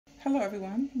Hello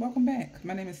everyone, welcome back.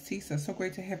 My name is Tisa. So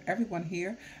great to have everyone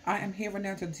here. I am here right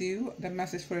now to do the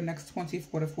message for the next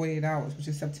 24 to 48 hours, which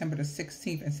is September the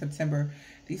 16th and September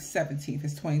the 17th.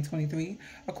 It's 2023.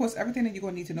 Of course, everything that you're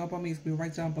going to need to know about me is will be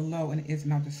right down below and it is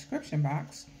in our description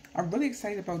box. I'm really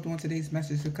excited about doing today's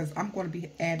message because I'm going to be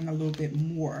adding a little bit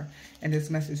more in this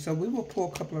message. So we will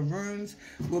pull a couple of runes.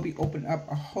 We'll be opening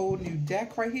up a whole new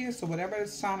deck right here. So whatever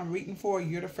sign I'm reading for,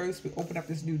 you're the first. We open up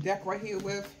this new deck right here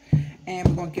with, and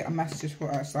we're going to get a message for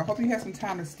us. So I hope you have some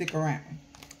time to stick around.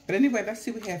 But anyway, let's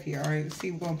see what we have here. All right, let's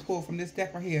see. We're going to pull from this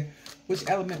deck right here, which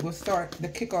element will start the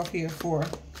kickoff here for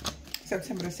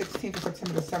September the 16th and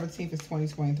September the 17th is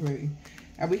 2023.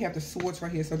 And we have the swords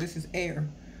right here. So this is air.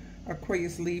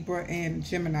 Aquarius, Libra, and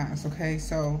Geminis. Okay,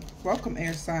 so welcome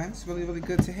air signs. Really, really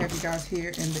good to have you guys here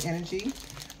in the energy.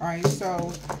 All right,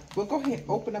 so we'll go ahead and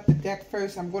open up the deck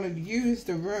first. I'm going to use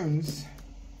the runes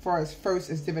for us first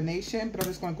as divination, but I'm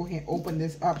just going to go ahead and open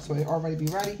this up so it already be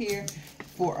ready here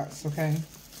for us. Okay,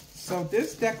 so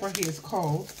this deck right here is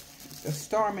called the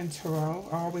Starman Tarot.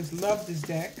 I always love this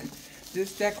deck.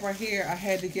 This deck right here, I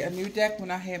had to get a new deck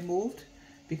when I had moved,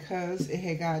 because it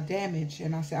had got damaged.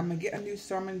 And I said, I'm going to get a new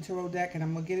Starman Tarot deck, and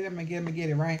I'm going to get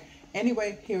it, right?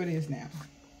 Anyway, here it is now.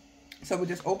 So we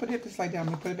just open it just like that. I'm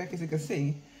going to put it back as you can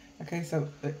see. Okay, so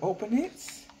open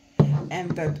it.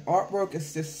 And the artwork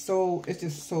is just so, it's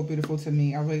just so beautiful to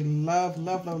me. I really love,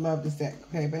 love, love, love this deck.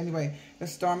 Okay, but anyway, the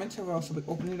Starman Tarot. So we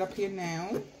open it up here now.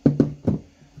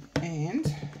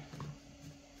 And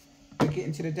we get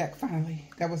into the deck finally.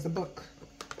 That was the book.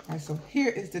 All right, so here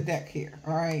is the deck here.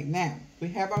 All right, now we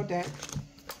have our deck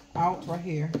out right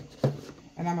here.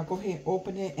 And I'm going to go ahead and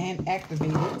open it and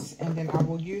activate it. And then I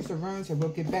will use the runes and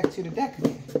we'll get back to the deck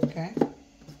again. Okay?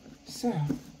 So,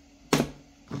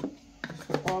 let's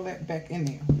put all that back in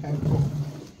there. Okay, cool.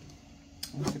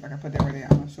 Let's see if I can put that right there.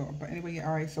 I'm not sure. But anyway,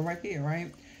 all right, so right here,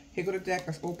 right? Here go the deck.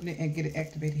 Let's open it and get it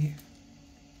activated here.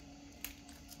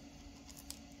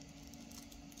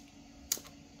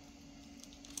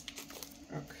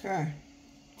 Okay.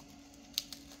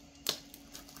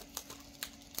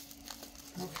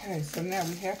 Okay, so now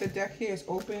we have the deck here. It's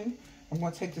open. I'm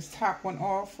going to take this top one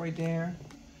off right there.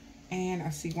 And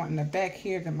I see one in the back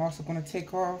here that I'm also going to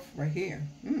take off right here.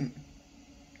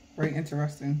 Very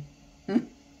interesting.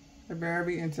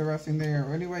 Very interesting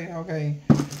there. Anyway, okay.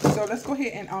 So let's go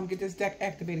ahead and get this deck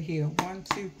activated here. 1,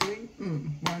 2, 3.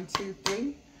 1, 2,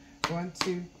 3. 1,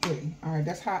 2, 3. All right,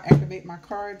 that's how I activate my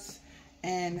cards.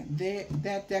 And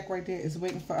that deck right there is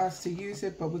waiting for us to use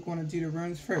it, but we're going to do the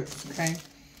runes first, okay?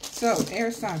 So, air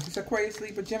signs, it's Aquarius,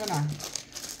 Libra, Gemini. All right,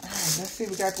 let's see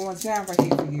what we got going down right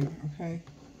here for you, okay?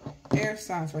 Air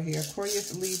signs right here,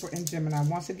 Aquarius, Libra, and Gemini.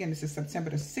 Once again, this is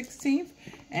September the 16th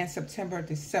and September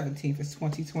the 17th. It's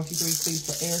 2023, please,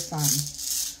 for air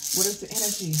signs. What is the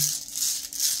energy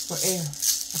for air?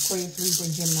 Aquarius, Libra,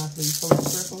 and Gemini, please. Holy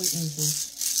Spirit, Holy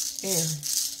Angels. Air.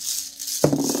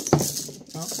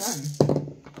 Okay,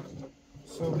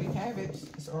 so we have it.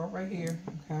 It's all right here.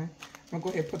 Okay, I'm gonna go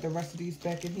ahead and put the rest of these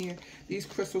back in here. These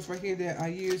crystals right here that I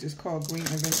use is called green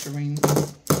aventurine,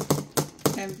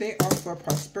 and they are for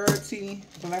prosperity,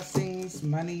 blessings,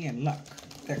 money, and luck.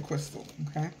 That crystal.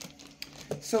 Okay.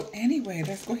 So anyway,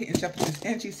 let's go ahead and jump into this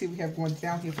energy. See what we have going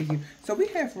down here for you. So we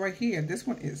have right here. This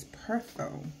one is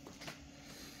Pertho,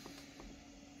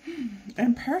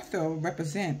 and Pertho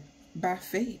represent by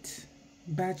fate.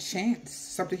 By chance.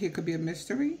 Something here could be a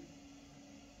mystery.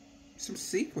 Some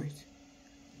secret.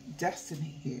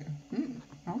 Destiny here.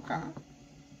 Okay.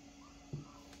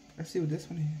 Let's see what this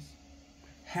one is.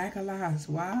 Hagalaz.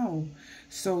 Wow.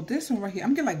 So this one right here,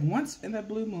 I'm getting like once in a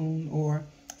blue moon or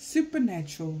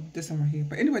supernatural. This one right here.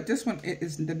 But anyway, this one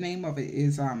is the name of it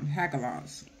is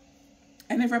Hagalaz.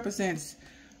 And it represents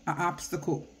an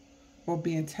obstacle or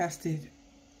being tested.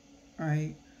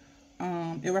 Right?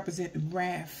 It represents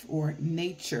wrath or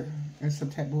nature in some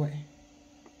type of way.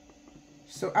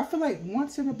 So I feel like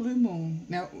once in a blue moon.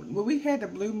 Now, when we had the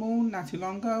blue moon not too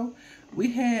long ago,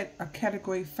 we had a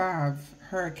Category 5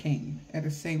 hurricane at the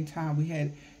same time. We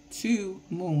had 2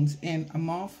 moons in a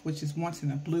month, which is once in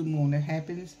a blue moon that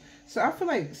happens. So I feel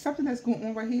like something that's going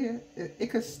on right here, it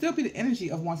could still be the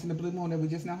energy of once in a blue moon that we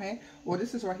just now had. Or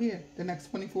this is right here, the next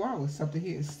 24 hours. Something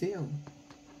here is still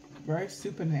very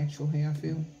supernatural here, I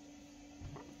feel.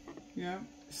 Yeah,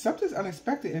 something's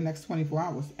unexpected in the next 24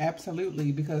 hours.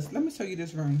 Absolutely, because let me show you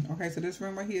this room. Okay, so this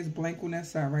room right here is blank on that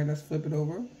side, right? Let's flip it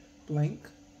over. Blank,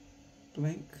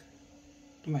 blank,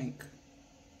 blank.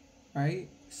 Right?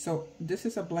 So this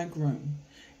is a blank room.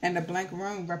 And the blank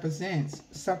room represents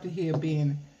something here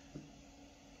being,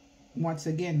 once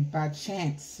again, by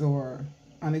chance or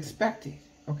unexpected.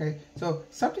 Okay, so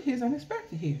something here is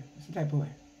unexpected here. Some type of way.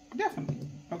 Definitely.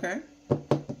 Okay.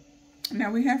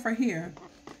 Now we have right here,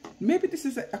 maybe this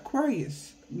is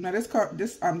Aquarius. Now this card,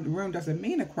 this room doesn't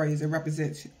mean Aquarius. It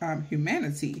represents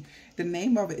humanity. The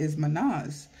name of it is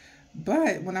Manaz.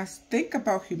 But when I think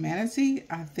about humanity,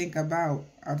 I think about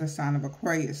the sign of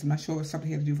Aquarius. I'm not sure what something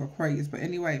here to do with Aquarius, but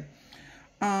anyway,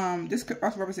 this could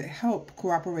also represent help,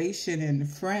 cooperation, and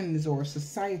friends or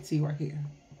society right here.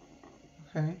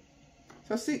 Okay,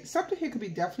 so see, something here could be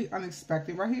definitely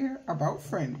unexpected right here about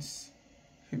friends,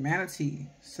 humanity,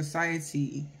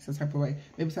 society, some type of way.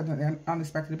 Maybe something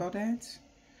unexpected about that.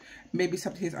 Maybe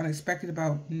something is unexpected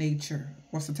about nature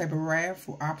or some type of wrath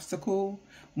or obstacle.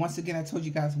 Once again, I told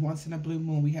you guys once in a blue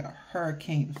moon, we had a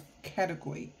hurricane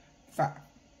category 5.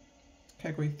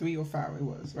 Category 3 or 5 it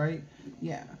was, right?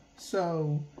 Yeah.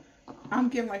 So I'm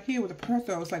getting like here with the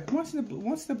Perthel, it's like once in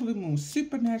the blue moon,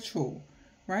 supernatural,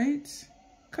 right?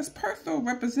 Because Perthel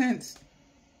represents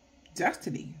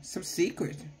destiny, some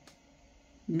secret,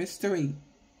 mystery.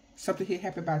 Something here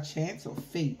happened by chance or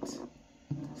fate.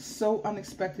 So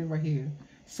unexpected right here.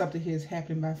 Something here is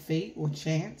happening by fate or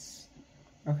chance.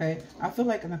 Okay, I feel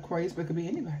like an Aquarius, but it could be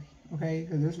anybody. Okay,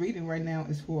 because this reading right now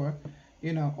is for,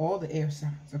 you know, all the air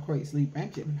signs, Aquarius, Libra,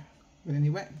 and Gemini. But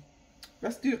anyway,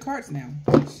 let's do the cards now,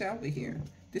 shall we? Here,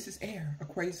 this is air,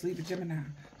 Aquarius, Libra, Gemini.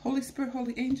 Holy Spirit,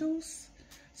 holy angels.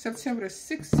 September the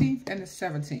 16th and the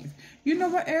 17th. You know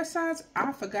what, air signs?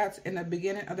 I forgot in the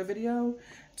beginning of the video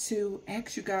to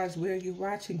ask you guys where you're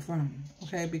watching from,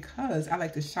 okay? Because I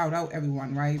like to shout out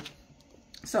everyone, right?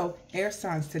 So, air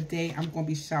signs, today I'm going to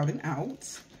be shouting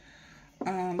out.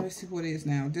 Let's see who it is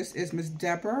now. This is Miss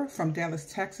Deborah from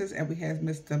Dallas, Texas, and we have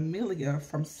Miss Amelia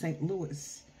from St.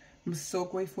 Louis. I'm so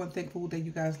grateful and thankful that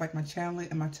you guys like my channel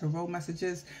and my tarot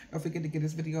messages. Don't forget to give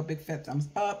this video a big fat thumbs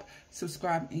up,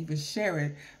 subscribe, and even share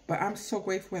it. But I'm so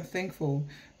grateful and thankful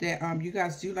that you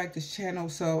guys do like this channel.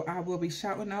 So I will be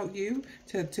shouting out you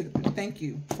to thank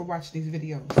you for watching these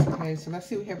videos. Okay, so let's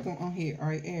see what we have going on here. All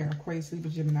right, air, Aquarius, Libra,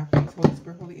 Gemini, please, Holy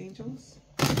Spirit, holy angels.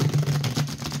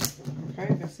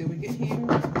 Okay, let's see what we get here.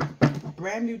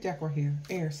 Brand new deck right here.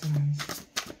 Air signs.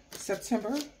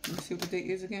 September. Let's see what the date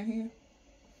is again here.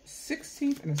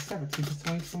 16th and the 17th of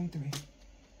 2023.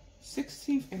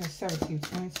 16th and the 17th of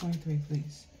 2023,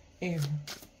 please. Air.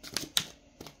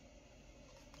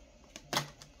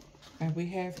 And we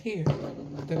have here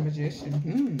the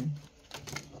Magician.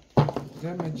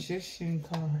 The Magician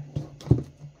card.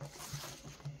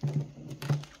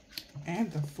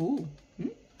 And the Fool.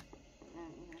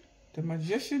 The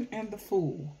Magician and the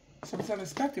Fool. Something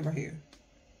unexpected right here.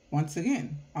 Once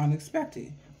again,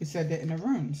 unexpected. We said that in the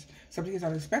runes. Something is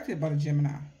unexpected about a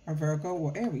Gemini, a Virgo,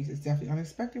 or Aries. It's definitely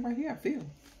unexpected right here, I feel.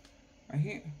 Right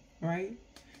here, right?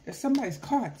 That somebody's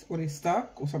caught, or they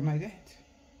stuck, or something like that.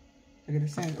 I get a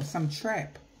sense of some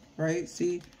trap, right?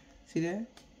 See that?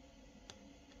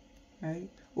 Right?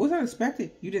 What was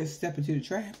unexpected? You didn't step into the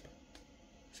trap.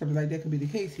 Something like that could be the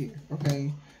case here,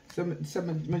 okay?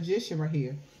 Some magician right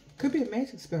here. Could be a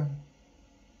magic spell.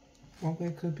 One way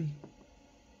it could be.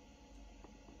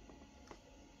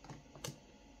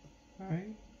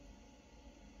 Alright.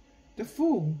 The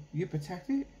Fool. You're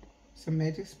protected. Some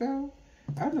magic spell.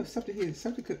 I don't know if something here.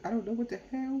 Something could. I don't know what the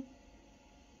hell.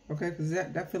 Okay, because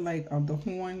that feel like the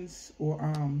horns or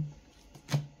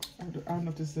I don't know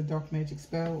if this is a dark magic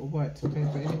spell or what. Okay,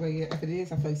 but anyway, yeah, if it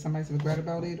is, I feel like somebody's regret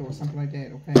about it or something like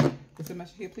that. Okay. What's the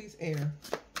message here, please? Air.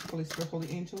 Holy Spirit, holy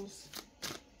angels.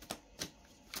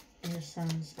 Air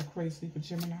signs, Aquarius, Libra,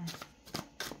 Gemini.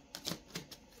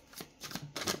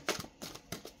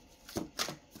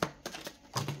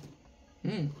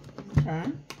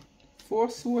 Okay. 4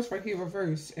 swords right here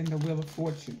reversed in the Wheel of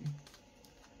Fortune.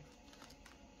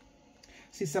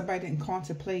 See, somebody didn't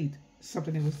contemplate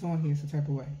something they was doing here some type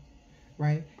of way.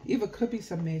 Right? Either could be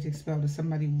some magic spell that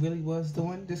somebody really was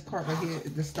doing. This card right here,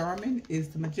 the Starman, is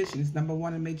the Magician. It's number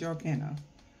 1 in Major Arcana.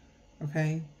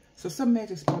 Okay? So some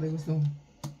magic spell they was doing.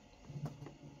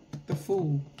 The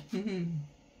Fool.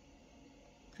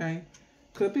 Okay?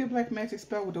 Could be a black magic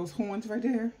spell with those horns right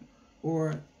there.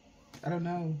 Or, I don't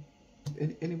know.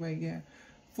 Anyway, yeah.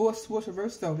 4 swords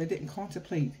reversed, though. They didn't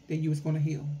contemplate that you was going to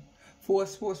heal. 4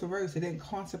 swords reversed. They didn't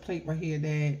contemplate right here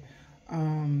that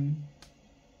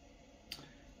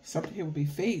something here would be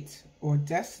fate or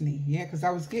destiny. Yeah, because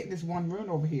I was getting this one rune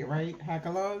over here, right?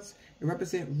 Hakalas. It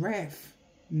represents wrath,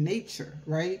 nature,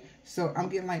 right? So I'm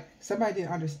getting like somebody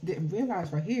didn't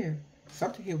realize right here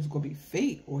something here was going to be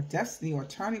fate or destiny or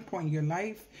turning point in your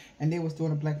life, and they was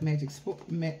doing a black magic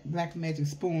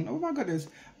spoon. Oh my goodness,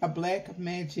 a black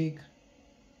magic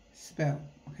spell.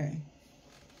 Okay.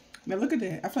 Now look at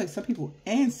that. I feel like some people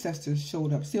ancestors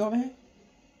showed up. See all that?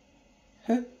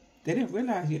 Huh? They didn't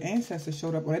realize your ancestors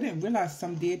showed up, or they didn't realize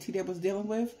some deity that was dealing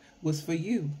with was for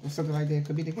you, or something like that.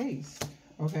 Could be the case.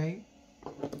 Okay?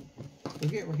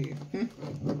 Forget right here.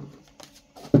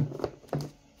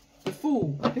 The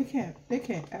Fool. They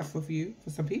can't F with you for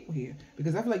some people here.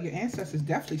 Because I feel like your ancestors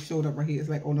definitely showed up right here. It's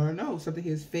like, oh no. Something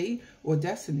here is fate or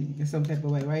destiny in some type of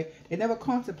way, right? They never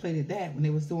contemplated that when they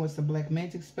was doing some black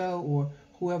magic spell or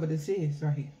whoever this is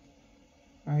right here.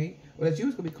 Right? Or that you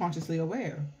was going to be consciously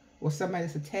aware. Or somebody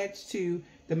that's attached to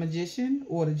the Magician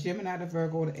or the Gemini, the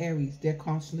Virgo, or the Aries. They're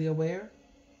consciously aware.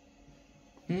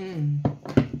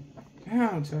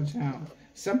 Child.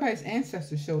 Somebody's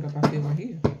ancestors showed up, I feel, right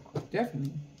here.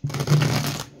 Definitely.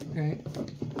 Okay.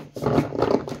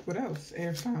 What else?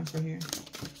 Air signs right here.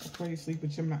 Before you sleep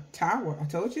with Gemini. Tower. I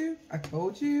told you.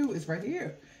 It's right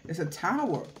here. It's a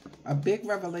tower. A big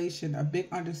revelation. A big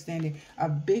understanding. A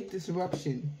big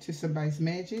disruption to somebody's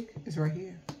magic is right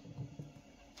here.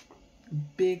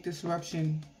 Big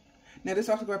disruption. Now this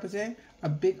also represents a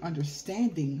big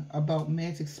understanding about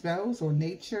magic spells or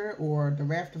nature or the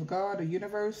wrath of God, the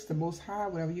universe, the Most High,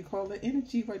 whatever you call it,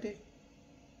 energy right there.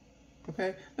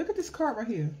 Okay, look at this card right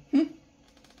here. And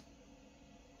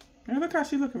look how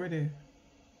she's looking right there.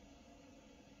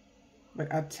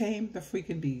 Like, I tamed the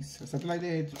freaking beast or something like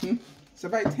that.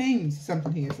 Somebody tames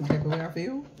something here, some type of way I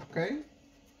feel. Okay,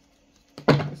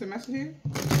 what's the message here?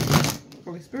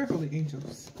 Holy Spirit, Holy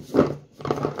Angels.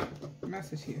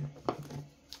 Message here.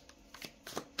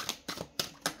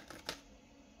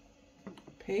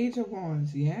 Page of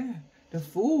Wands, yeah. The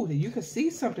Fool, you can see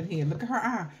something here. Look at her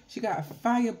eye. She got a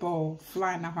fireball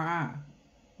flying out her eye,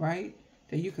 right?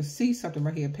 That you can see something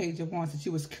right here. Page of Wands, that she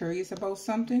was curious about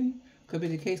something. Could be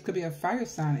the case. Could be a fire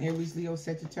sign. Aries, Leo,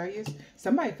 Sagittarius.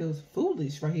 Somebody feels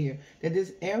foolish right here. That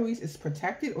this Aries is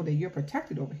protected or that you're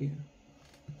protected over here.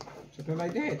 Something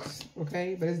like that,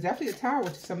 okay? But it's definitely a tower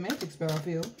to some magic spell, I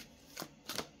feel.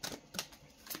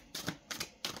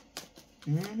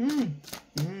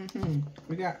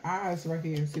 We got eyes right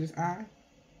here. See this eye?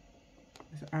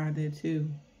 There's an eye there too.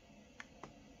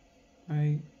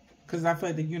 Right? Because I feel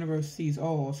like the universe sees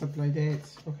all, something like that.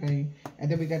 Okay. And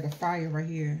then we got the fire right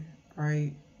here.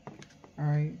 Alright.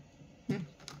 Alright.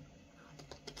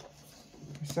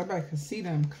 Somebody can see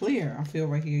them clear, I feel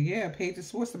right here. Yeah, Page of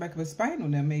Swords. Somebody could be spying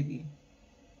on them, maybe.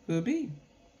 Could be.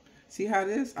 See how it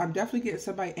is? I'm definitely getting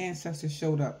somebody's ancestors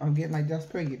showed up. I'm getting like that's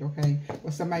period, okay?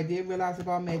 Or somebody did realize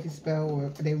about magic spell, or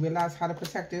they realized how to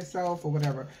protect themselves, or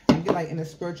whatever. I'm getting like in the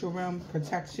spiritual realm,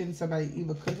 protection. Somebody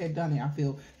either could have done it, I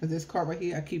feel. Because this card right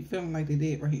here, I keep feeling like they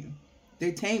did right here.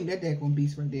 They tamed that daggone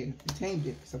beast right there. They tamed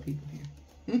it for some people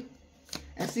here.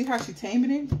 And see how she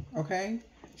taming it? Okay?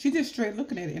 She just straight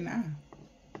looking at it in the eye.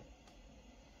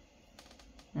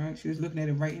 Right? She was looking at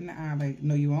it right in the eye like,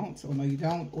 no, you won't, or no, you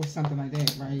don't, or something like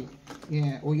that, right?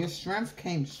 Yeah, or your strength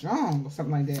came strong, or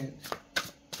something like that.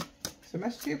 So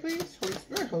message here, please. Holy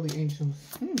Spirit, Holy Angels.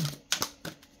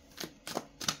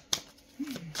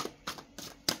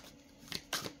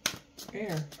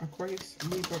 Air, Aquarius,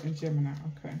 Libra, and Gemini.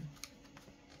 Okay.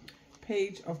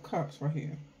 Page of Cups right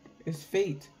here. It's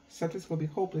fate. Something's going to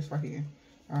be hopeless right here.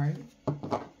 All right?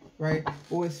 Right?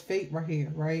 Or it's fate right here,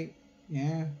 right?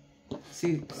 Yeah.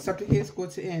 See, something here is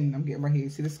going to end. I'm getting right here.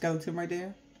 See the skeleton right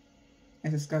there?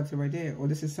 That's a skeleton right there. Or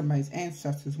this is somebody's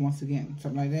ancestors once again.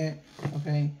 Something like that.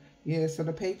 Okay. Yeah, so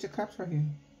the Page of Cups right here.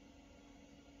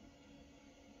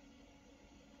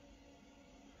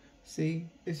 See,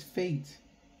 it's fate.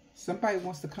 Somebody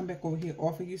wants to come back over here,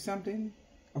 offer you something.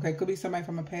 Okay, could be somebody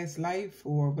from a past life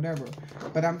or whatever.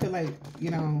 But I'm feeling like,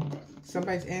 you know,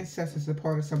 somebody's ancestors are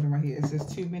part of something right here. It's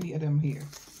just too many of them here.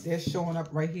 They're showing up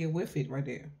right here with it right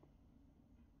there.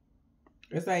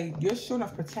 It's like you're showing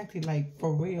up protected, like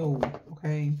for real,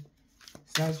 okay?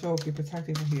 It's not a joke. You're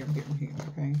protected right here. I'm getting here,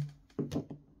 okay?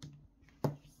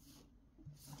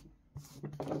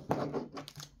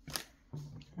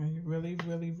 Okay, you're really,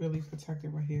 really, really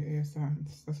protected right here, air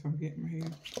signs. That's what I'm getting right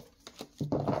here.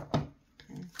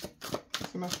 Okay.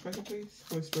 So much special, please.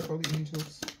 Holy Spirit, Holy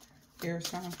Angels. Air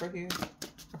signs right here.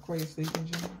 Aquarius, Libra,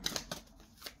 Gemini.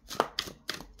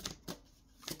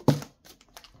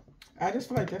 I just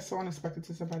feel like that's so unexpected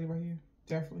to somebody right here.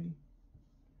 Definitely.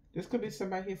 This could be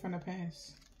somebody here from the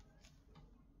past.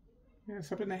 Yeah,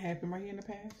 something that happened right here in the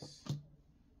past.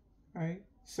 Right?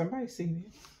 Somebody seen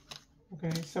it.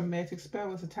 Okay. Some magic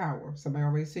spell is a tower. Somebody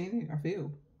already seen it, I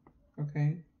feel.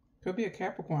 Okay. Could be a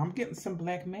Capricorn. I'm getting some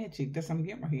black magic. That's what I'm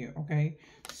getting right here. Okay.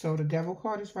 So the Devil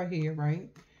card is right here, right?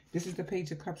 This is the Page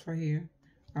of Cups right here.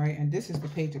 All right. And this is the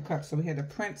Page of Cups. So we have the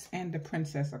Prince and the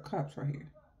Princess of Cups right here.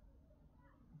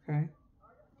 Okay.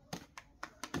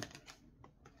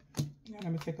 Now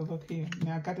let me take a look here.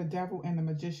 Now I got the Devil and the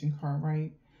Magician card,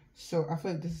 right? So I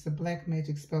feel like this is a black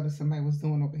magic spell that somebody was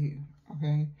doing over here.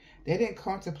 Okay, they didn't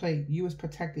contemplate. You was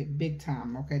protected big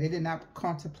time. Okay, they did not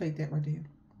contemplate that right there.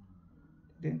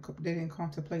 They didn't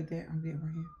contemplate that. I'm getting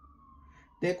right here.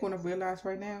 They're going to realize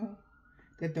right now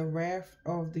that the wrath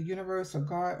of the universe or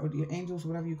God or the angels,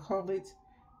 whatever you call it,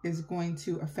 is going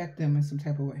to affect them in some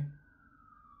type of way.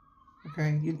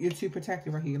 Okay, you're too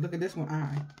protected right here. Look at this one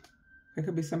eye. There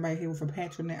could be somebody here with a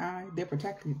patch on their eye. They're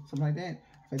protected, something like that.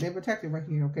 But they're protected right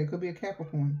here. Okay, could be a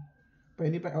Capricorn, but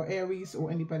anybody or Aries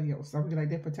or anybody else. So like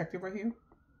they're protected right here.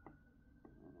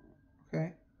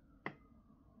 Okay,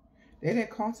 they didn't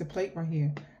contemplate right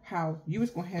here how you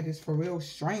was gonna have this for real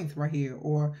strength right here,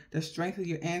 or the strength of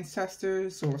your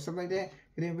ancestors, or something like that.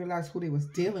 They didn't realize who they was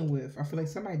dealing with. I feel like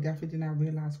somebody definitely did not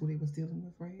realize who they was dealing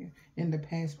with right here in the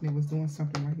past when they was doing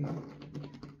something right here.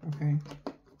 Okay,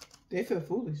 they feel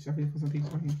foolish. I feel for some people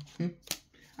right here.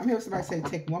 I'm hearing somebody say,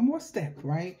 take one more step,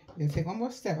 right? Yeah, take one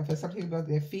more step. I feel something about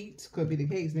their feet could be the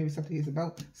case. Maybe something is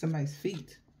about somebody's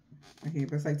feet. Okay,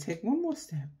 but it's like, take one more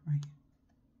step, right?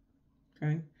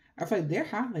 Okay. I feel like they're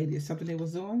highlighted. Something they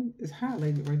was doing is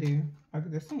highlighted right there. Look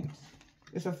at the sense.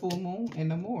 It's a full moon and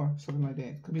no more. Something like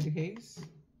that. Could be the case.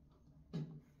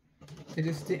 They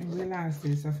just didn't realize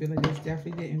this. I feel like they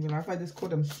definitely didn't realize. I feel like this caught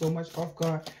them so much off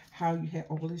guard. How you had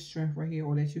all this strength right here,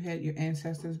 or that you had your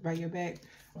ancestors by your back,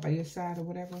 by your side, or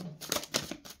whatever.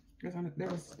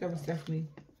 That was definitely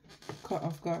caught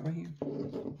off guard right here.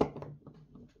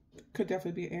 Could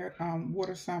definitely be air,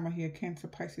 water sign right here: Cancer,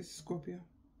 Pisces, Scorpio.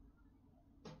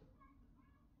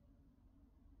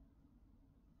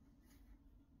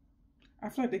 I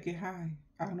feel like they get high.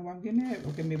 I don't know why I'm getting that.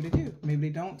 Okay, maybe they do. Maybe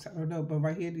they don't. I don't know. But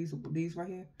right here, these right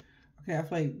here. Okay, I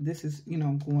feel like this is, you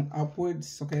know, going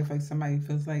upwards. Okay, I feel like somebody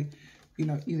feels like, you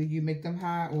know, either you make them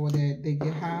high or that they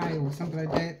get high or something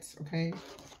like that. Okay.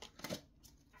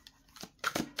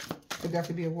 Could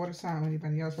definitely be a water sign or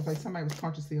anybody else. I feel like somebody was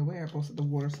consciously aware of both of the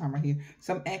water sign right here.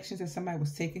 Some actions that somebody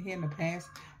was taking here in the past.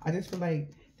 I just feel like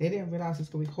they didn't realize it's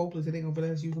going to be hopeless. They didn't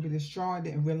realize you were going to be destroyed.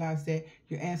 They didn't realize that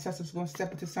your ancestors were going to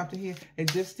step into something here. They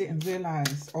just didn't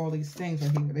realize all these things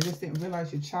right here. They just didn't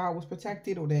realize your child was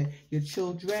protected or that your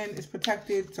children is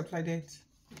protected. Stuff like that.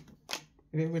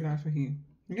 They didn't realize right here.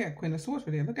 Yeah, Queen of Swords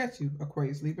right there. Look at you.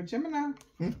 Aquarius, Libra, Gemini.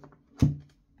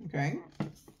 Okay.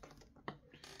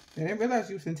 They didn't realize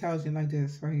you was intelligent like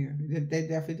this right here. They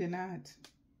definitely did not.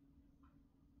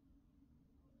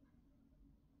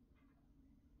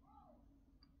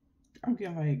 I'm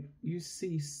getting like, you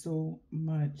see so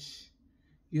much.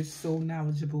 You're so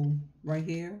knowledgeable right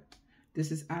here.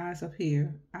 This is eyes up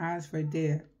here. Eyes right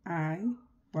there. Eye,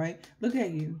 right? Look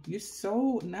at you. You're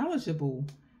so knowledgeable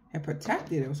and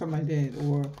protected or something like that.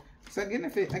 Or, so again,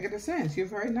 if I get a sense, you're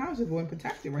very knowledgeable and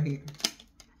protected right here.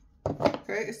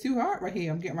 Okay, it's too hard right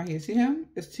here. I'm getting right here. See him?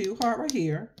 It's too hard right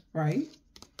here, right?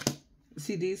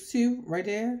 See these two right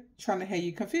there? Trying to have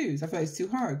you confused. I feel like it's too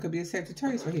hard. It could be a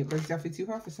Sagittarius right here, but it's definitely too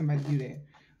hard for somebody to do that.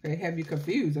 Okay, have you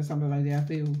confused or something like that, I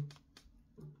feel.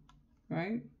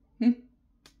 Right?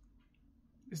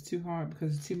 It's too hard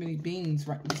because there's too many beings,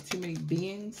 right? There's too many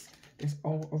beings that's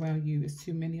all around you. It's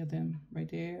too many of them right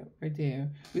there, right there.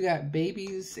 We got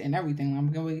babies and everything.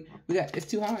 It's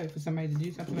too hard for somebody to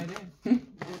do something like that.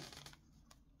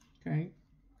 Okay?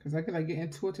 Because I feel like your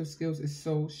intuitive skills is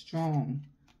so strong.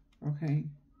 Okay?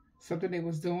 Something they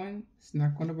was doing, it's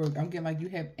not going to work. I'm getting like you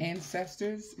have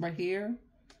ancestors right here.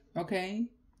 Okay?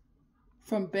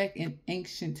 From back in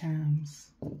ancient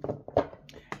times.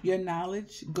 Your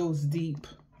knowledge goes deep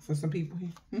for some people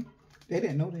here. They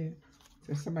didn't know that.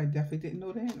 So somebody definitely didn't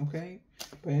know that, okay?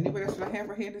 But anyway, that's what I have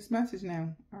right here in this message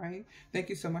now, all right? Thank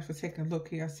you so much for taking a look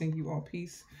here. I send you all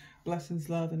peace, blessings,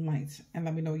 love, and light. And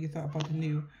let me know what you thought about the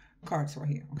new cards right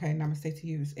here, okay? Namaste to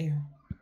you. It's Air.